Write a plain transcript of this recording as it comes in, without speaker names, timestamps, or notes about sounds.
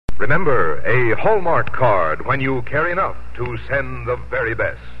Remember, a Hallmark card when you care enough to send the very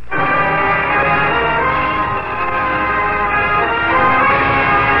best.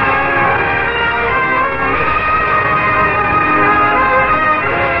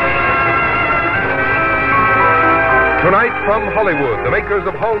 Tonight from Hollywood, the makers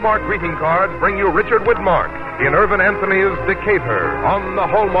of Hallmark greeting cards bring you Richard Widmark in Irvin Anthony's Decatur on the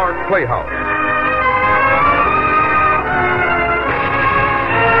Hallmark Playhouse.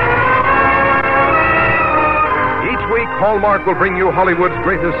 Hallmark will bring you Hollywood's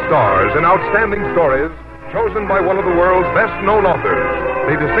greatest stars and outstanding stories chosen by one of the world's best-known authors,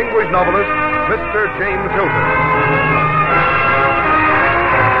 the distinguished novelist, Mr. James Hilton.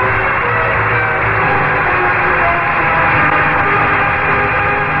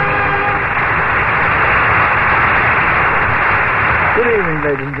 Good evening,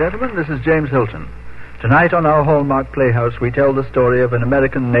 ladies and gentlemen. This is James Hilton. Tonight on our Hallmark Playhouse, we tell the story of an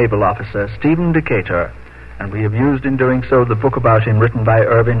American naval officer, Stephen Decatur, and we have used in doing so the book about him written by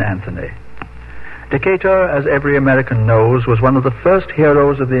Irvin Anthony. Decatur, as every American knows, was one of the first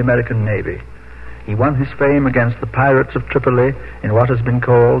heroes of the American Navy. He won his fame against the pirates of Tripoli in what has been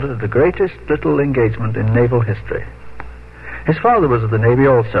called the greatest little engagement in naval history. His father was of the Navy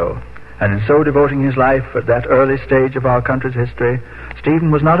also, and in so devoting his life at that early stage of our country's history, Stephen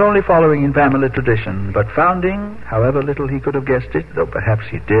was not only following in family tradition, but founding, however little he could have guessed it, though perhaps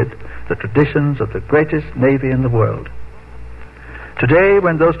he did, the traditions of the greatest navy in the world. Today,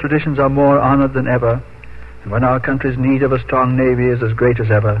 when those traditions are more honored than ever, and when our country's need of a strong navy is as great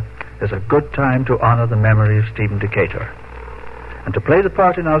as ever, is a good time to honor the memory of Stephen Decatur. And to play the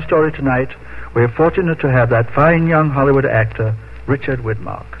part in our story tonight, we are fortunate to have that fine young Hollywood actor, Richard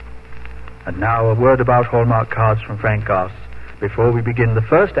Widmark. And now a word about Hallmark cards from Frank Goss before we begin the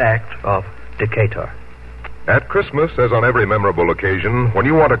first act of Decatur. At Christmas, as on every memorable occasion, when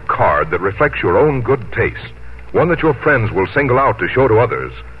you want a card that reflects your own good taste, one that your friends will single out to show to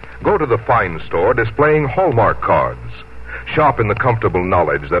others, go to the fine store displaying Hallmark cards. Shop in the comfortable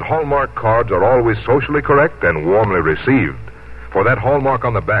knowledge that Hallmark cards are always socially correct and warmly received. For that Hallmark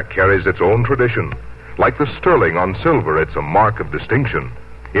on the back carries its own tradition. Like the sterling on silver, it's a mark of distinction.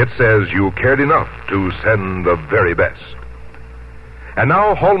 It says you cared enough to send the very best. And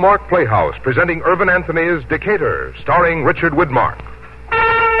now, Hallmark Playhouse, presenting Irvin Anthony's Decatur, starring Richard Widmark.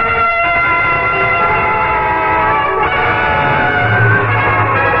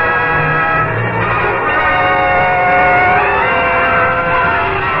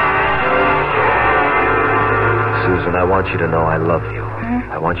 Susan, I want you to know I love you.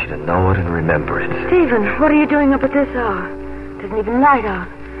 I want you to know it and remember it. Stephen, what are you doing up at this hour? It isn't even light out.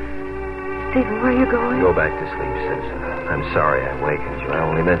 Stephen, where are you going? Go back to sleep, Susan. I'm sorry I wakened you. I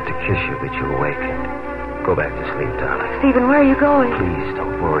only meant to kiss you, but you awakened. Go back to sleep, darling. Stephen, where are you going? Please,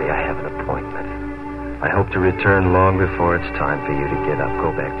 don't worry. I have an appointment. I hope to return long before it's time for you to get up.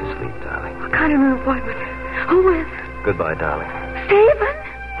 Go back to sleep, darling. What kind of an appointment? Who with? Goodbye, darling. Stephen?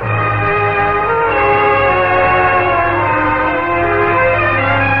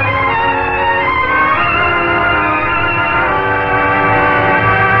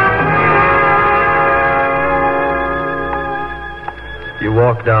 You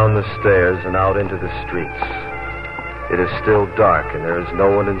walk down the stairs and out into the streets. It is still dark and there is no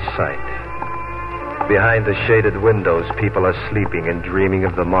one in sight. Behind the shaded windows, people are sleeping and dreaming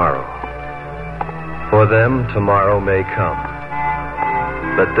of the morrow. For them, tomorrow may come.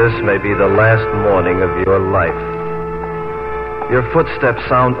 But this may be the last morning of your life. Your footsteps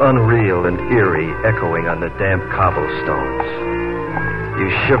sound unreal and eerie, echoing on the damp cobblestones. You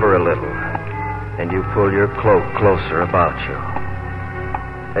shiver a little, and you pull your cloak closer about you.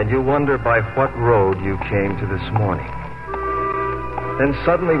 And you wonder by what road you came to this morning. Then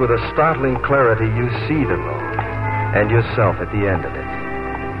suddenly, with a startling clarity, you see the road and yourself at the end of it.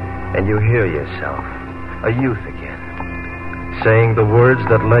 And you hear yourself, a youth again, saying the words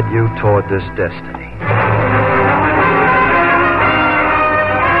that led you toward this destiny.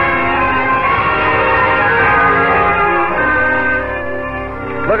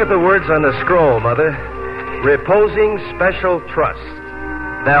 Look at the words on the scroll, Mother. Reposing special trust.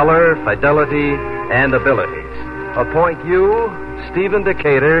 Valor, fidelity, and abilities. Appoint you, Stephen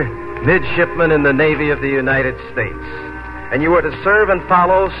Decatur, midshipman in the Navy of the United States. And you are to serve and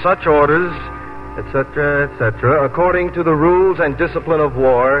follow such orders, etc., etc., according to the rules and discipline of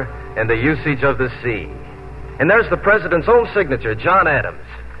war and the usage of the sea. And there's the President's own signature, John Adams.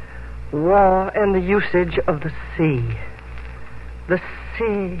 War and the usage of the sea. The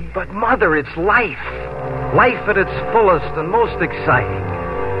sea. But, Mother, it's life. Life at its fullest and most exciting.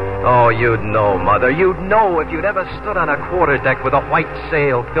 Oh, you'd know, Mother. You'd know if you'd ever stood on a quarterdeck with a white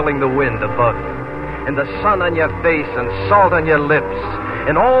sail filling the wind above you, and the sun on your face and salt on your lips,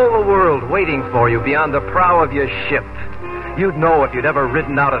 and all the world waiting for you beyond the prow of your ship. You'd know if you'd ever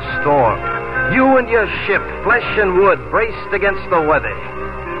ridden out a storm. You and your ship, flesh and wood, braced against the weather.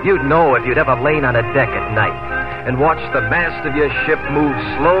 You'd know if you'd ever lain on a deck at night and watched the mast of your ship move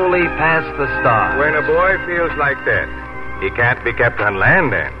slowly past the stars. When a boy feels like that, he can't be kept on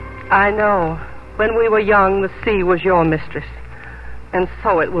land, then. I know. When we were young, the sea was your mistress. And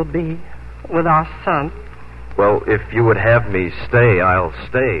so it will be with our son. Well, if you would have me stay, I'll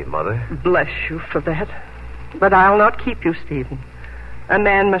stay, Mother. Bless you for that. But I'll not keep you, Stephen. A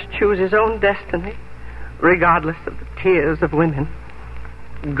man must choose his own destiny, regardless of the tears of women.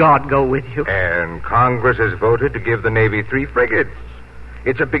 God go with you. And Congress has voted to give the Navy 3 frigates.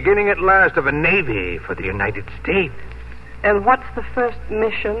 It's a beginning at last of a Navy for the United States. And what's the first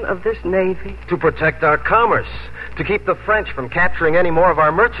mission of this Navy? To protect our commerce, to keep the French from capturing any more of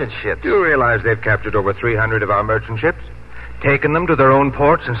our merchant ships. Do you realize they've captured over 300 of our merchant ships? Taken them to their own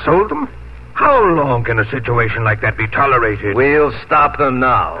ports and sold them? How long can a situation like that be tolerated? We'll stop them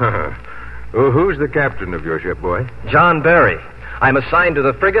now. Well, who's the captain of your ship, boy? John Barry. I'm assigned to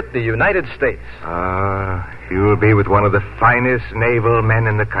the frigate, the United States. You'll be with one of the finest naval men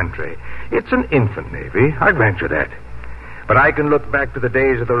in the country. It's an infant navy, I grant you that. But I can look back to the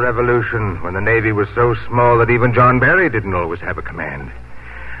days of the Revolution when the Navy was so small that even John Barry didn't always have a command.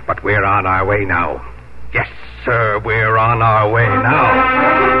 But we're on our way now. Yes, sir, we're on our way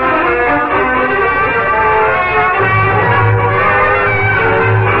now.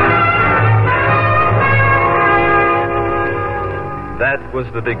 That was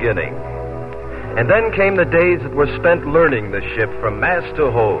the beginning. And then came the days that were spent learning the ship from mast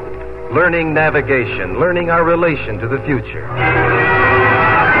to hold, learning navigation, learning our relation to the future.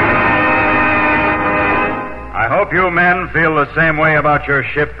 I hope you men feel the same way about your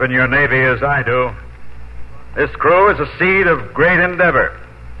ship and your Navy as I do. This crew is a seed of great endeavor.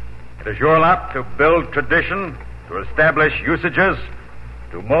 It is your lot to build tradition, to establish usages,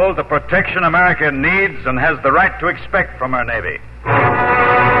 to mold the protection America needs and has the right to expect from her Navy.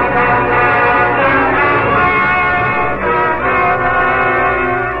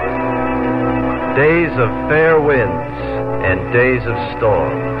 Days of fair winds and days of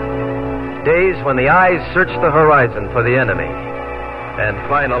storm. Days when the eyes searched the horizon for the enemy and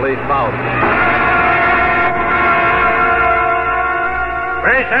finally found him.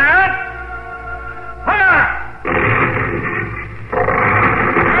 Brace out! Fire!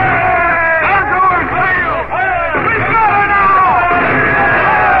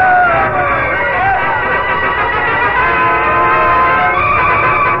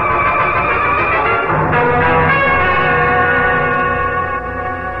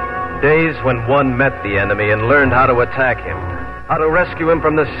 Days when one met the enemy and learned how to attack him, how to rescue him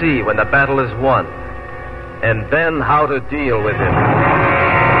from the sea when the battle is won, and then how to deal with him.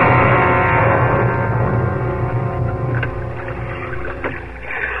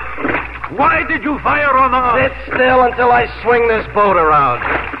 Why did you fire on us? Sit still until I swing this boat around.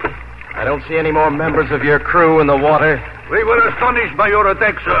 I don't see any more members of your crew in the water. We were astonished by your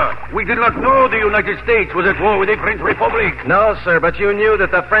attack, sir. We did not know the United States was at war with the French Republic. No, sir, but you knew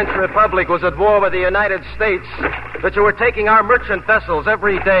that the French Republic was at war with the United States, that you were taking our merchant vessels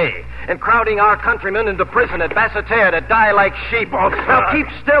every day and crowding our countrymen into prison at Decatur to die like sheep. Oh, now keep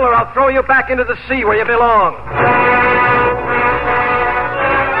still or I'll throw you back into the sea where you belong.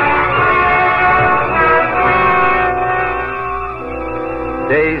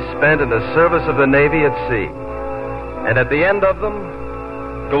 Days spent in the service of the Navy at sea. And at the end of them,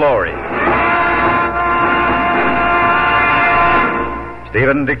 glory.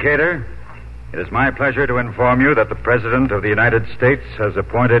 Stephen Decatur, it is my pleasure to inform you that the President of the United States has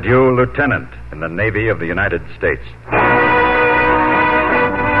appointed you lieutenant in the Navy of the United States.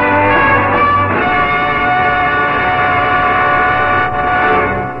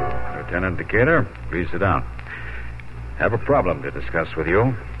 Lieutenant Decatur, please sit down. I have a problem to discuss with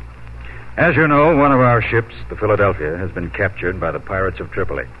you. As you know, one of our ships, the Philadelphia, has been captured by the pirates of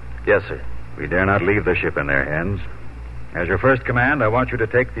Tripoli. Yes, sir. We dare not leave the ship in their hands. As your first command, I want you to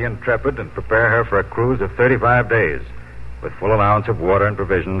take the Intrepid and prepare her for a cruise of 35 days, with full allowance of water and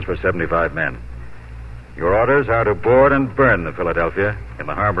provisions for 75 men. Your orders are to board and burn the Philadelphia in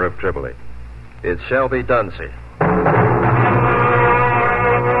the harbor of Tripoli. It shall be done, sir.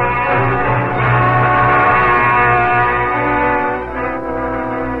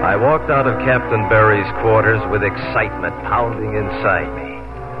 I walked out of Captain Barry's quarters with excitement pounding inside me.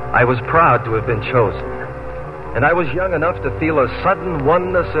 I was proud to have been chosen. And I was young enough to feel a sudden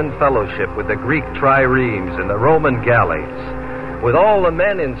oneness and fellowship with the Greek triremes and the Roman galleys, with all the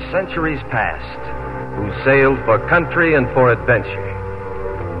men in centuries past who sailed for country and for adventure.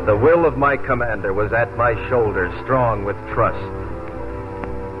 The will of my commander was at my shoulder, strong with trust.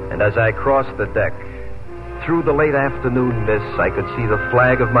 And as I crossed the deck, through the late afternoon mists, I could see the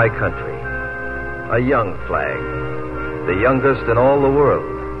flag of my country. A young flag, the youngest in all the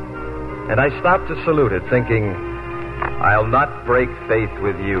world. And I stopped to salute it, thinking, I'll not break faith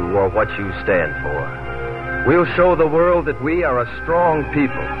with you or what you stand for. We'll show the world that we are a strong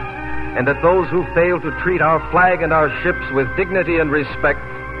people, and that those who fail to treat our flag and our ships with dignity and respect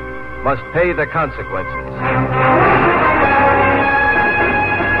must pay the consequences.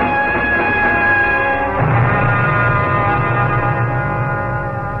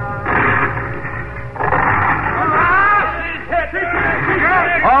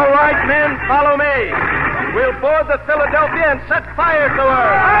 All right, men, follow me. We'll board the Philadelphia and set fire to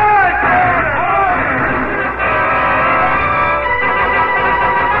her.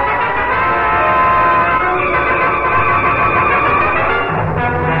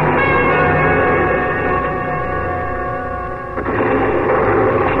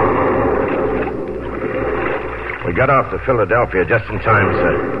 We got off to Philadelphia just in time,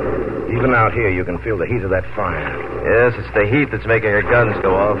 sir. Even out here, you can feel the heat of that fire. Yes, it's the heat that's making our guns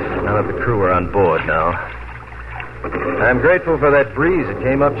go off. None of the crew are on board now. I'm grateful for that breeze. It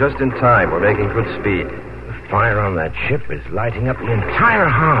came up just in time. We're making good speed. The fire on that ship is lighting up the entire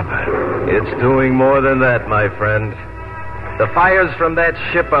harbor. It's doing more than that, my friend. The fires from that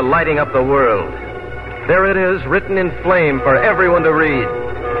ship are lighting up the world. There it is, written in flame for everyone to read.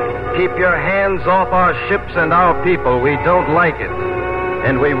 Keep your hands off our ships and our people. We don't like it,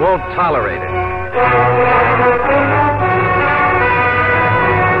 and we won't tolerate it.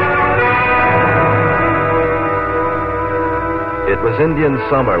 It was Indian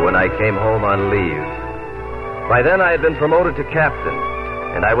summer when I came home on leave. By then I had been promoted to captain,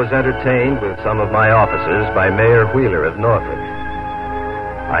 and I was entertained with some of my officers by Mayor Wheeler of Norfolk.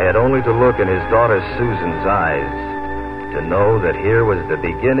 I had only to look in his daughter Susan's eyes to know that here was the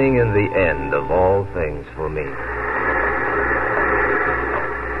beginning and the end of all things for me.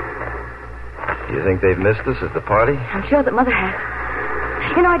 Do you think they've missed us at the party? I'm sure that Mother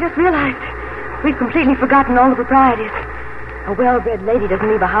has. You know, I just realized we've completely forgotten all the proprieties. A well-bred lady doesn't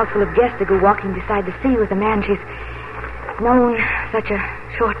leave a house full of guests to go walking beside the sea with a man she's known such a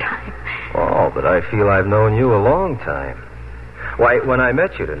short time. Oh, but I feel I've known you a long time. Why, when I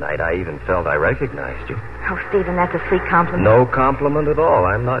met you tonight, I even felt I recognized you. Oh, Stephen, that's a sweet compliment. No compliment at all.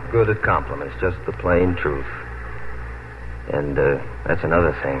 I'm not good at compliments, just the plain truth. And that's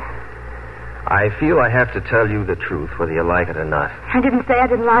another thing. I feel I have to tell you the truth, whether you like it or not. I didn't say I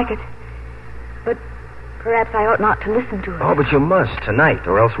didn't like it. But perhaps I ought not to listen to it. Oh, but you must tonight,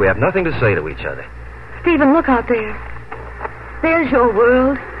 or else we have nothing to say to each other. Stephen, look out there. There's your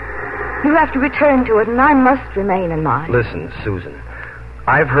world. You have to return to it, and I must remain in mine. Listen, Susan.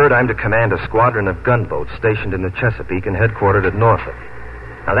 I've heard I'm to command a squadron of gunboats stationed in the Chesapeake and headquartered at Norfolk.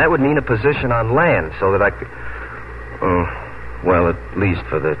 Now, that would mean a position on land so that I could... well, at least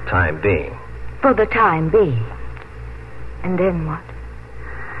for the time being. For the time being. And then what?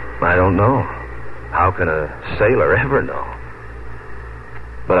 I don't know. How can a sailor ever know?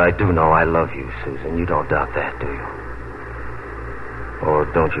 But I do know I love you, Susan. You don't doubt that, do you? Or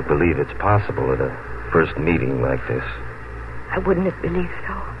don't you believe it's possible at a first meeting like this? I wouldn't have believed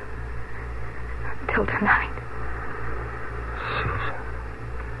so. Until tonight. Susan.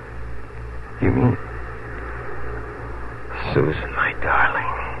 You mean... Susan, my darling.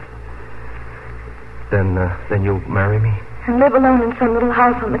 Then you'll marry me? And live alone in some little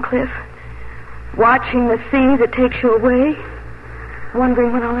house on the cliff. Watching the sea that takes you away.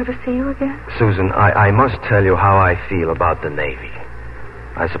 Wondering when I'll ever see you again. Susan, I must tell you how I feel about the Navy.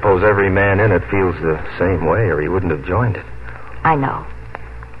 I suppose every man in it feels the same way, or he wouldn't have joined it. I know.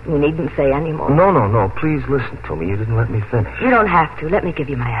 You needn't say any more. No. Please listen to me. You didn't let me finish. You don't have to. Let me give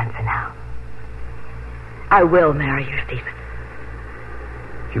you my answer now. I will marry you, Stephen.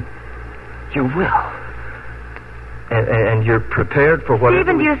 You will? And you're prepared for whatever...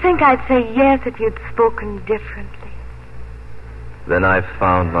 Stephen, do you think I'd say yes if you'd spoken differently? Then I've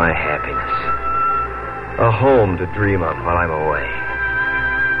found my happiness. A home to dream of while I'm away.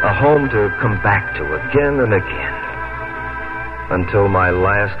 A home to come back to again and again. Until my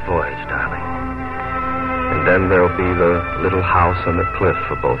last voyage, darling. And then there'll be the little house on the cliff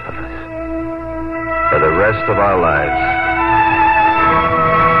for both of us. For the rest of our lives.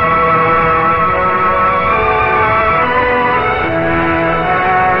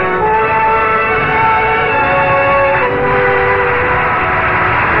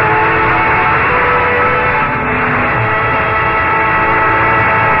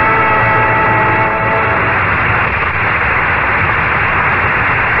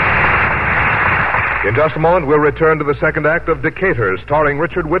 In just a moment, we'll return to the second act of Decatur, starring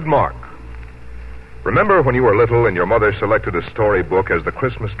Richard Widmark. Remember when you were little and your mother selected a storybook as the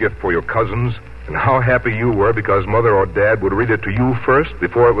Christmas gift for your cousins, and how happy you were because Mother or Dad would read it to you first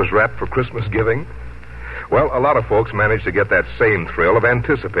before it was wrapped for Christmas giving? Well, a lot of folks manage to get that same thrill of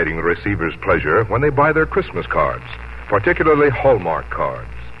anticipating the receiver's pleasure when they buy their Christmas cards, particularly Hallmark cards.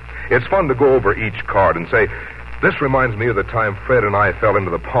 It's fun to go over each card and say, "This reminds me of the time Fred and I fell into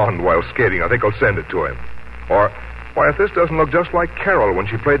the pond while skating. I think I'll send it to him." Or, "Why, if this doesn't look just like Carol when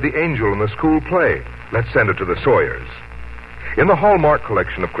she played the angel in the school play, let's send it to the Sawyers." In the Hallmark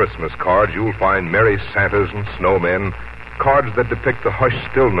collection of Christmas cards, you'll find merry Santas and snowmen, cards that depict the hushed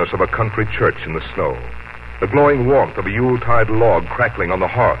stillness of a country church in the snow, the glowing warmth of a Yuletide log crackling on the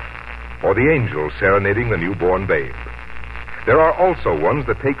hearth, or the angel serenading the newborn babe. There are also ones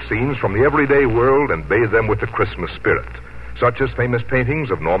that take scenes from the everyday world and bathe them with the Christmas spirit, such as famous paintings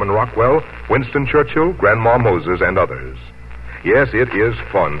of Norman Rockwell, Winston Churchill, Grandma Moses, and others. Yes, it is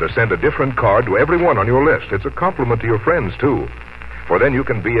fun to send a different card to everyone on your list. It's a compliment to your friends, too, for then you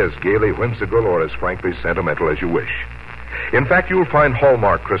can be as gaily whimsical or as frankly sentimental as you wish. In fact, you'll find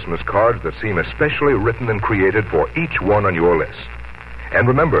Hallmark Christmas cards that seem especially written and created for each one on your list. And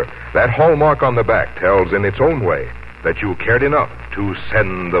remember, that Hallmark on the back tells in its own way that you cared enough to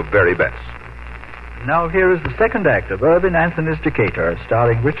send the very best. Now here is the second act of Irving Anthony's Decatur,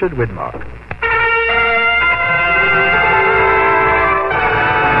 starring Richard Widmark.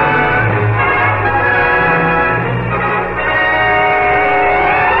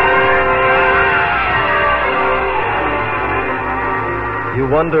 You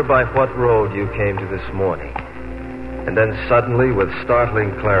wonder by what road you came to this morning. And then suddenly, with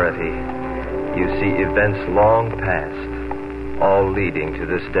startling clarity, you see events long past, all leading to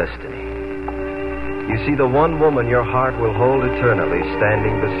this destiny. You see the one woman your heart will hold eternally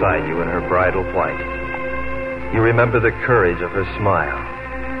standing beside you in her bridal white. You remember the courage of her smile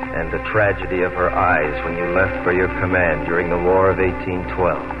and the tragedy of her eyes when you left for your command during the War of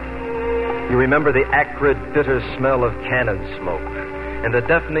 1812. You remember the acrid, bitter smell of cannon smoke and the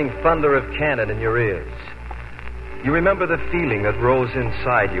deafening thunder of cannon in your ears. You remember the feeling that rose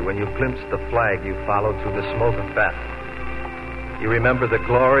inside you when you glimpsed the flag you followed through the smoke of battle. You remember the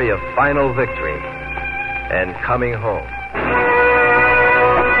glory of final victory and coming home.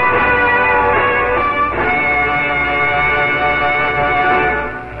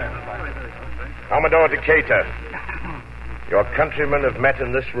 Commodore Decatur, your countrymen have met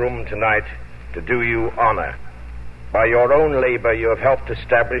in this room tonight to do you honor. By your own labor, you have helped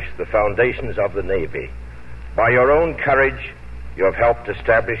establish the foundations of the Navy. By your own courage, you have helped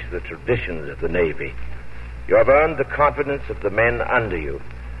establish the traditions of the Navy. You have earned the confidence of the men under you.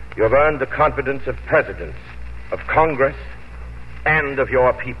 You have earned the confidence of presidents, of Congress, and of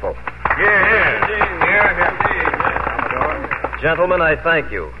your people. Gentlemen, I thank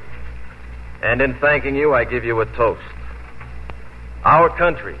you. And in thanking you, I give you a toast. Our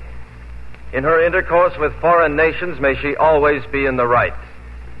country, in her intercourse with foreign nations, may she always be in the right.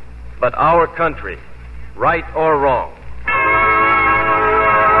 But our country, right or wrong,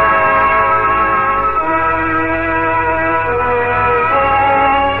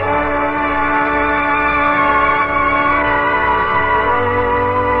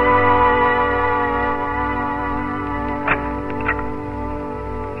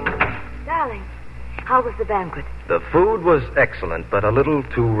 Darling, how was the banquet? the food was excellent, but a little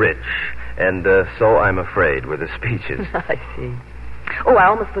too rich. And so I'm afraid with the speeches. I see. Oh, I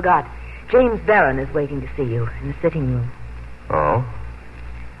almost forgot. James Barron is waiting to see you in the sitting room. Oh?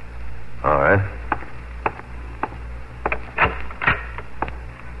 All right.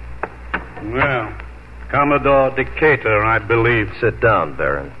 Well, Commodore Decatur, I believe. Sit down,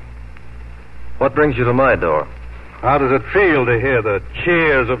 Baron. What brings you to my door? How does it feel to hear the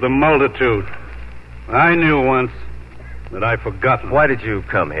cheers of the multitude? I knew once, but I've forgotten. Why did you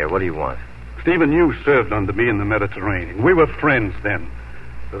come here? What do you want? Stephen, you served under me in the Mediterranean. We were friends then.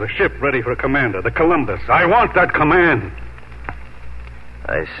 There's a ship ready for a commander, the Columbus. I want that command.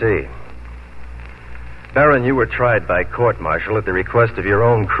 I see. Baron, you were tried by court-martial at the request of your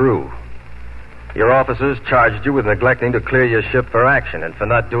own crew. Your officers charged you with neglecting to clear your ship for action and for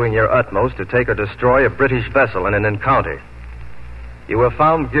not doing your utmost to take or destroy a British vessel in an encounter. You were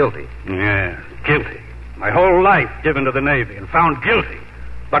found guilty. Yeah, guilty. My whole life given to the Navy and found guilty.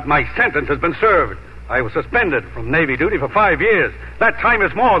 But my sentence has been served. I was suspended from Navy duty for 5 years. That time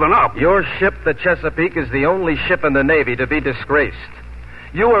is more than up. Your ship, the Chesapeake, is the only ship in the Navy to be disgraced.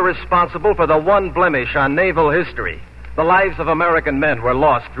 You are responsible for the one blemish on naval history. The lives of American men were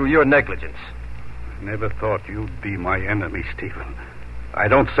lost through your negligence. I never thought you'd be my enemy, Stephen. I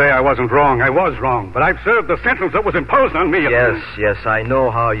don't say I wasn't wrong. I was wrong. But I've served the sentence that was imposed on me. Yes, I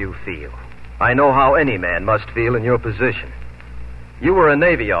know how you feel. I know how any man must feel in your position. You were a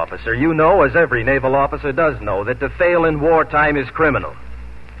Navy officer. You know, as every naval officer does know, that to fail in wartime is criminal.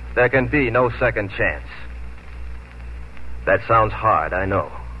 There can be no second chance. That sounds hard, I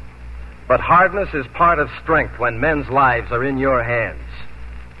know. But hardness is part of strength when men's lives are in your hands.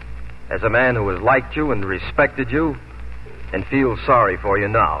 As a man who has liked you and respected you and feels sorry for you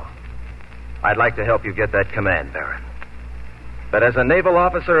now, I'd like to help you get that command, Baron. But as a naval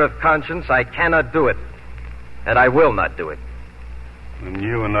officer of conscience, I cannot do it. And I will not do it. And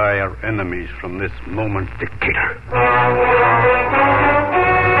you and I are enemies from this moment, Decatur.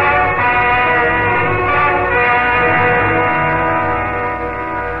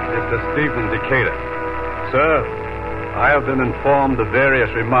 Mr. Stephen Decatur. Sir, I have been informed of various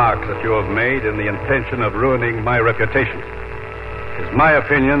remarks that you have made in the intention of ruining my reputation. It is my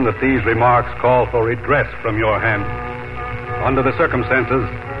opinion that these remarks call for redress from your hand. Under the circumstances,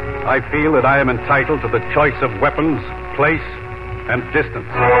 I feel that I am entitled to the choice of weapons, place, and distance.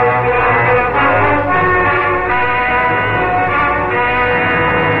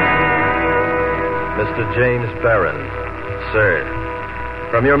 Mr. James Barron, sir,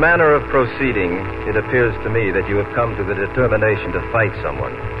 from your manner of proceeding, it appears to me that you have come to the determination to fight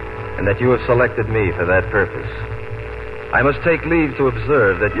someone, and that you have selected me for that purpose. I must take leave to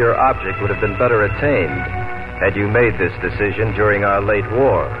observe that your object would have been better attained had you made this decision during our late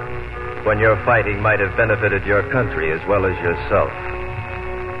war, when your fighting might have benefited your country as well as yourself.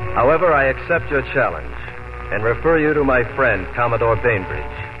 However, I accept your challenge and refer you to my friend, Commodore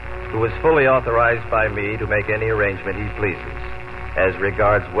Bainbridge, who is fully authorized by me to make any arrangement he pleases as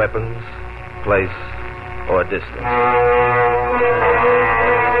regards weapons, place, or distance.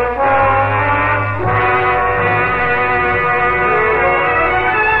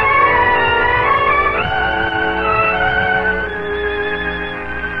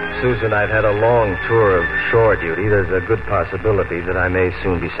 Susan, I've had a long tour of shore duty. There's a good possibility that I may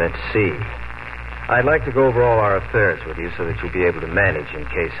soon be sent to sea. I'd like to go over all our affairs with you so that you'll be able to manage in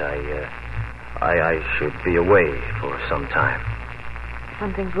case I should be away for some time.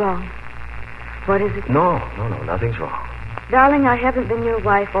 Something's wrong. What is it? No, nothing's wrong. Darling, I haven't been your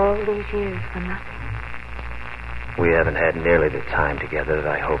wife all these years for nothing. We haven't had nearly the time together that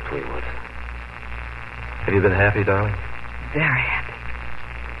I hoped we would. Have you been happy, darling? Very happy.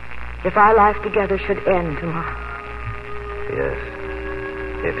 If our life together should end tomorrow. Yes.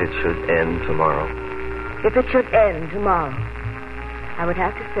 If it should end tomorrow. If it should end tomorrow, I would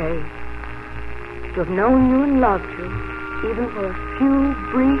have to say, to have known you and loved you, even for a few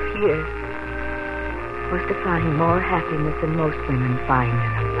brief years, was to find more happiness than most women find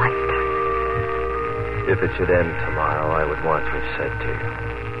in a lifetime. If it should end tomorrow, I would want to have said to you,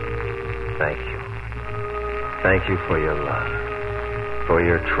 thank you. Thank you for your love, for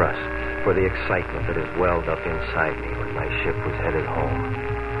your trust, for the excitement that has welled up inside me when my ship was headed home,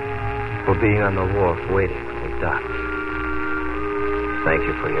 for being on the wharf waiting when we docked. Thank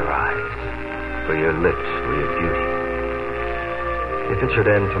you for your eyes, for your lips, for your beauty. If it should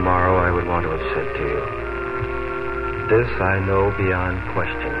end tomorrow, I would want to have said to you, this I know beyond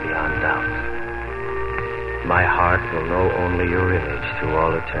question, beyond doubt. My heart will know only your image through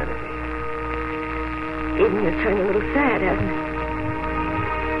all eternity. Even you're turning a little sad, hasn't it?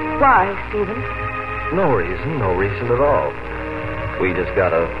 Why, Stephen? No reason at all. We just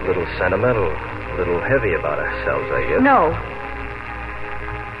got a little sentimental, a little heavy about ourselves, I guess. No.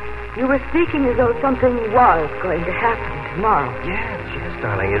 You were speaking as though something was going to happen tomorrow. Yes,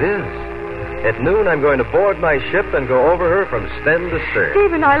 darling, it is. At noon, I'm going to board my ship and go over her from stem to stern.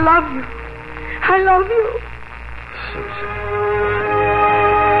 Stephen, I love you. I love you. Susan.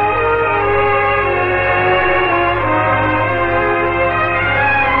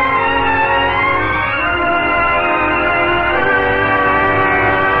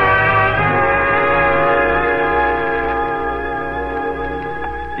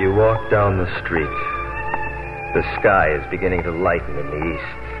 You walk down the street. The sky is beginning to lighten in the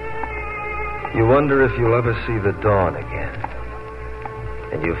east. You wonder if you'll ever see the dawn again.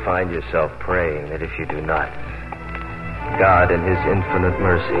 And you find yourself praying that if you do not, God in his infinite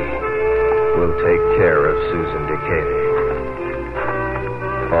mercy will take care of Susan Decatur.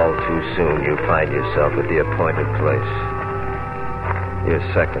 All too soon you find yourself at the appointed place. Your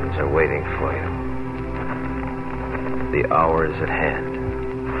seconds are waiting for you. The hour is at hand.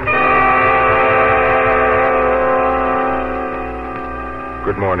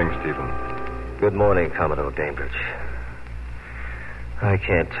 Good morning, Stephen. Good morning, Commodore Bainbridge. I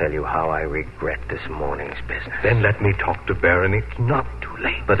can't tell you how I regret this morning's business. Then let me talk to Baron. It's not too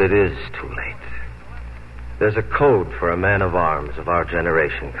late. But it is too late. There's a code for a man of arms of our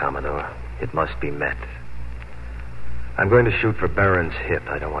generation, Commodore. It must be met. I'm going to shoot for Baron's hip.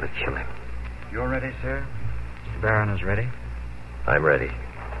 I don't want to kill him. You're ready, sir? Mr. Baron is ready? I'm ready.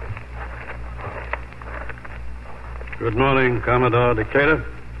 Good morning, Commodore Decatur.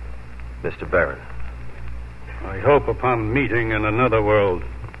 Mr. Baron. I hope upon meeting in another world,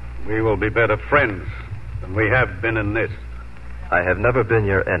 we will be better friends than we have been in this. I have never been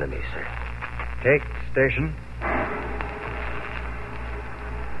your enemy, sir. Take station.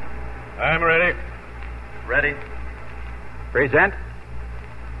 I'm ready. Ready. Present.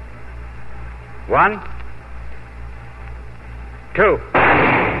 1, 2.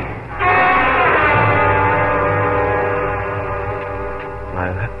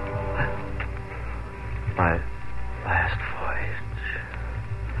 My last voyage.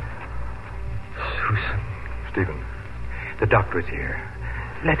 Susan. Stephen, the doctor's here.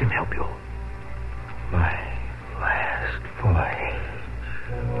 Let him help you. My last voyage.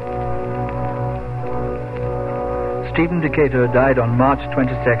 Stephen Decatur died on March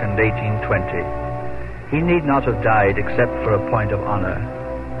 22nd, 1820. He need not have died except for a point of honor.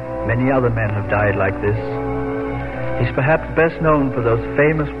 Many other men have died like this. He's perhaps best known for those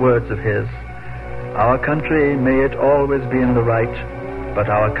famous words of his, "Our country, may it always be in the right, but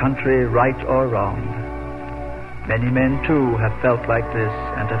our country, right or wrong." Many men, too, have felt like this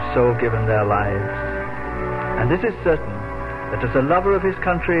and have so given their lives. And this is certain, that as a lover of his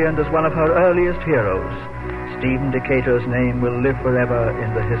country and as one of her earliest heroes, Stephen Decatur's name will live forever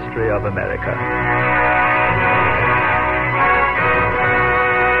in the history of America.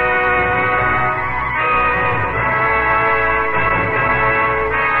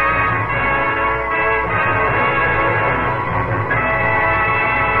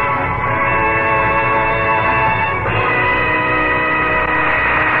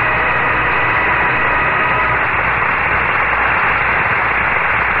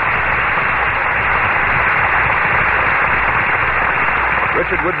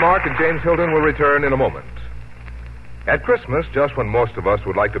 Richard Widmark and James Hilton will return in a moment. At Christmas, just when most of us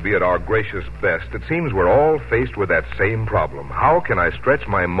would like to be at our gracious best, it seems we're all faced with that same problem. How can I stretch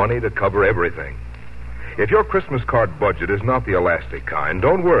my money to cover everything? If your Christmas card budget is not the elastic kind,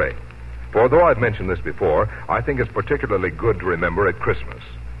 don't worry. For though I've mentioned this before, I think it's particularly good to remember at Christmas.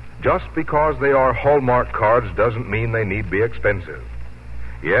 Just because they are Hallmark cards doesn't mean they need be expensive.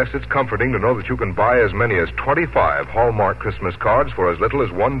 Yes, it's comforting to know that you can buy as many as 25 Hallmark Christmas cards for as little as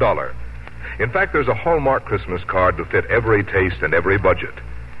 $1. In fact, there's a Hallmark Christmas card to fit every taste and every budget.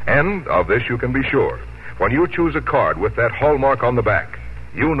 And of this you can be sure. When you choose a card with that Hallmark on the back,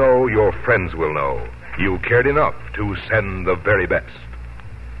 you know your friends will know you cared enough to send the very best.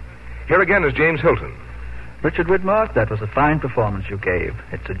 Here again is James Hilton. Richard Widmark, that was a fine performance you gave.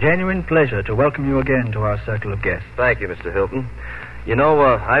 It's a genuine pleasure to welcome you again to our circle of guests. Thank you, Mr. Hilton. You know,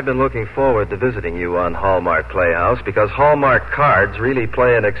 I've been looking forward to visiting you on Hallmark Playhouse because Hallmark cards really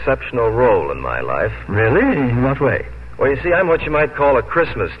play an exceptional role in my life. Really? In what way? Well, you see, I'm what you might call a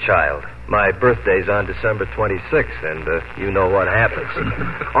Christmas child. My birthday's on December 26th, and you know what happens.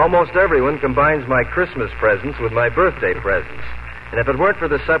 Almost everyone combines my Christmas presents with my birthday presents. And if it weren't for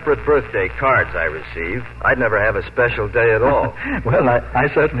the separate birthday cards I receive, I'd never have a special day at all. Well, I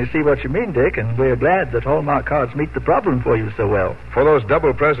certainly see what you mean, Dick, and we're glad that Hallmark cards meet the problem for you so well. For those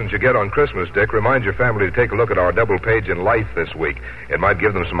double presents you get on Christmas, Dick, remind your family to take a look at our double page in Life this week. It might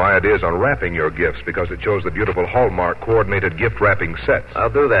give them some ideas on wrapping your gifts because it shows the beautiful Hallmark coordinated gift wrapping sets. I'll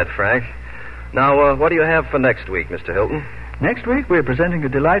do that, Frank. Now, what do you have for next week, Mr. Hilton? Next week, we're presenting a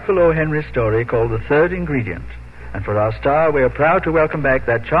delightful O. Henry story called The Third Ingredient. And for our star, we are proud to welcome back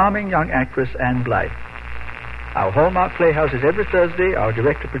that charming young actress, Anne Blythe. Our Hallmark Playhouse is every Thursday. Our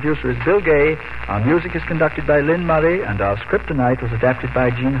director-producer is Bill Gay. Our music is conducted by Lynn Murray. And our script tonight was adapted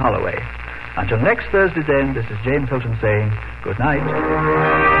by Gene Holloway. Until next Thursday, then, this is James Hilton saying good night.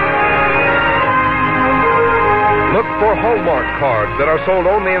 Look for Hallmark cards that are sold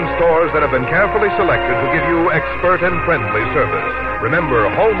only in stores that have been carefully selected to give you expert and friendly service. Remember,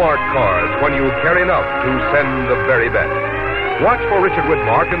 Hallmark cards when you care enough to send the very best. Watch for Richard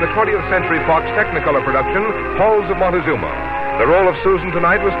Widmark in the 20th Century Fox Technicolor production, Halls of Montezuma. The role of Susan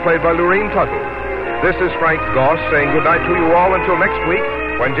tonight was played by Lurene Tuttle. This is Frank Goss saying goodnight to you all until next week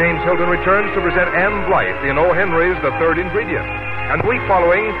when James Hilton returns to present Anne Blythe in O. Henry's The Third Ingredient. And the week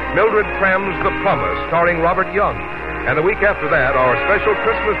following, Mildred Cram's The Promise, starring Robert Young. And the week after that, our special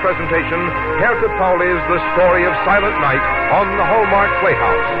Christmas presentation, Hertha Pauli's The Story of Silent Night on the Hallmark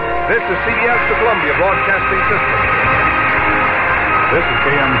Playhouse. This is CBS, the Columbia Broadcasting System. This is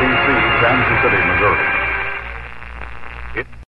KMBC, Kansas City, Missouri.